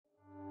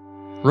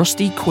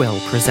Rusty Quill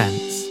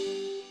presents.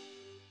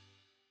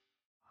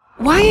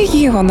 Why are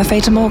you on the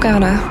Fata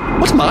Morgana?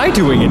 What am I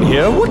doing in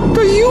here? What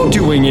are you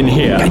doing in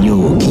here? Can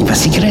you keep a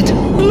secret?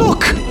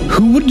 Look!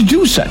 Who would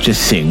do such a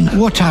thing?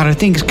 What are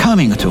things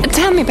coming to?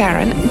 Tell me,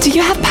 Baron, do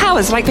you have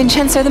powers like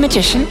Vincenzo the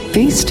Magician?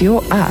 Feast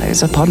your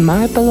eyes upon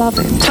my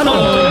beloved.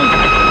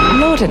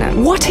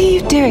 Laudanum. What are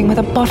you doing with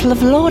a bottle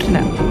of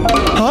laudanum?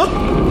 Huh?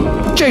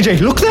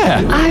 JJ, look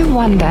there! I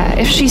wonder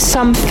if she's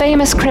some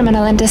famous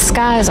criminal in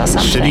disguise or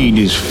something. Celine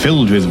is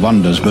filled with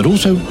wonders, but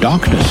also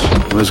darkness.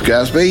 Miss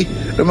Gatsby,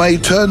 the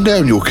maid turned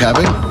down your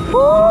cabin.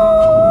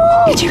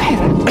 Did you hear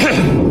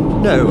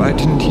that? No, I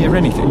didn't hear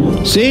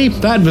anything. See,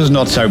 that was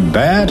not so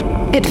bad.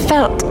 It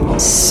felt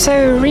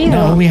so real.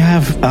 Now we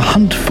have a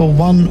hunt for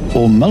one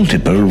or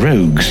multiple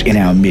rogues in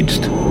our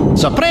midst.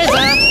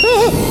 Surpresa!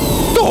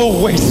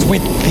 Always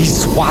with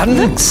this one.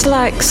 Looks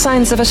like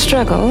signs of a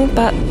struggle,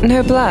 but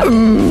no blood.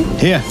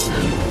 Here,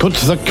 put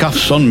the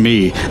cuffs on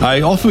me.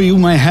 I offer you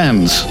my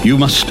hands. You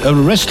must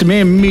arrest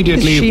me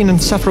immediately. Is she an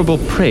insufferable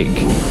prig?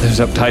 Those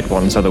uptight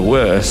ones are the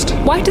worst.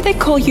 Why do they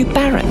call you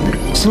Baron?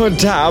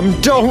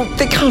 Madame, don't!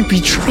 They can't be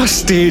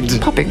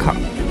trusted! Poppycock,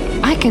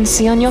 I can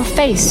see on your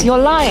face you're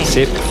lying.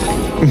 Sit.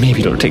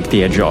 Maybe it'll take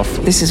the edge off.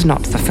 This is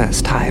not the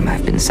first time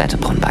I've been set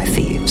upon by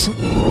thieves.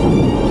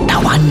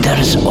 The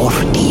wonders of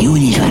the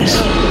universe.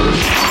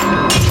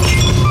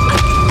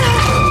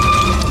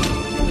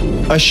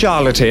 A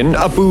charlatan,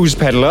 a booze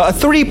peddler, a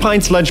 3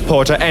 pints lunch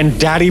porter, and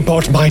Daddy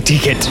bought my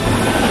ticket.